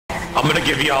I'm gonna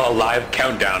give y'all a live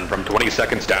countdown from 20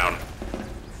 seconds down.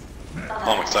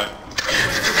 Oh, I'm excited.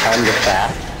 Time to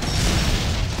fast.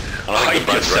 I don't think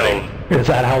the bread's ready. Is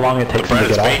that how long it The takes them bread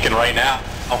to is get out? baking right now.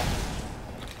 Oh.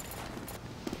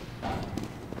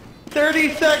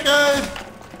 30 seconds!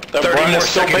 The 30 bread more is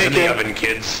still seconds in the baking. oven,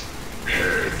 kids.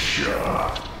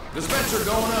 Dispenser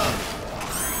going up.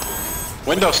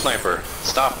 Window sniper,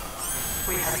 stop.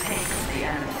 We have taken the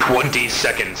enemy. 20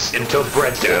 seconds until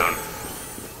bread's down.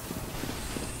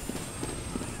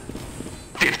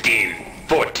 15,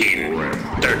 14,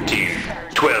 13,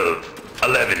 12,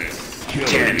 11,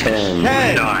 10, 10,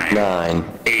 9,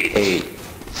 9, 8, 8,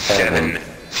 7,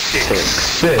 6,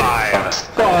 6, 5,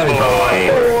 4,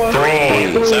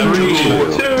 3, 2,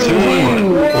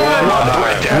 1.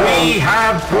 We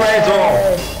have bread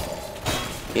on!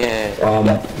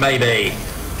 Yeah. Maybe.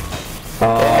 So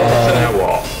now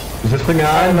what? Is this thing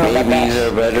on? Babies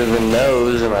are better than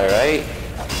no's, am I right?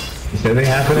 Is anything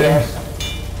happening?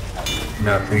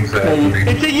 Nothing's happening.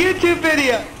 It's a YouTube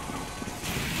video!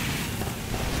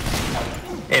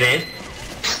 It is?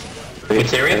 Have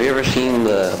serious? you ever seen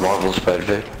the Marvel's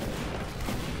Predator?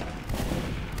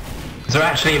 Is there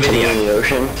actually a In video? the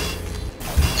ocean?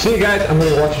 See you guys, I'm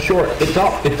gonna watch a short. It's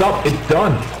up, it's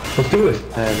done. Let's do this.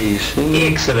 Have you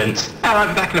seen? Excellent. I'll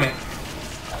be back in a minute.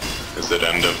 Is it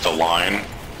end of the line?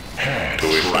 Do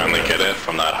we finally get it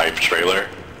from that hype trailer?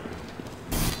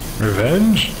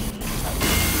 Revenge?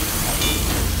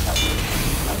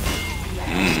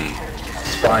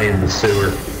 Spy in the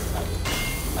sewer.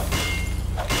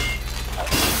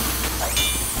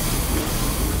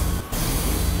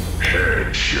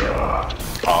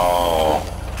 Oh.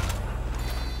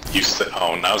 You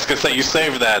oh, I was gonna say you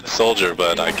saved that soldier,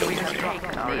 but I killed We him have anyway.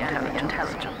 taken the enemy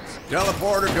intelligence.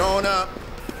 Teleporter going up.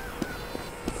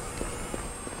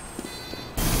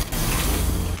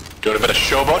 Doing a bit of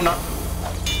showboating,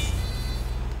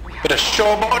 bit of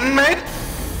showboating, mate.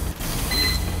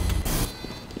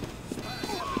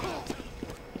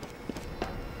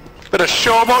 Bit of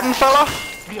showboating, fella.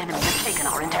 The enemy has taken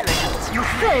our intelligence. You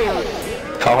failed!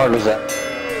 How hard was that?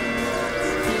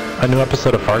 A new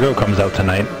episode of Fargo comes out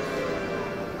tonight.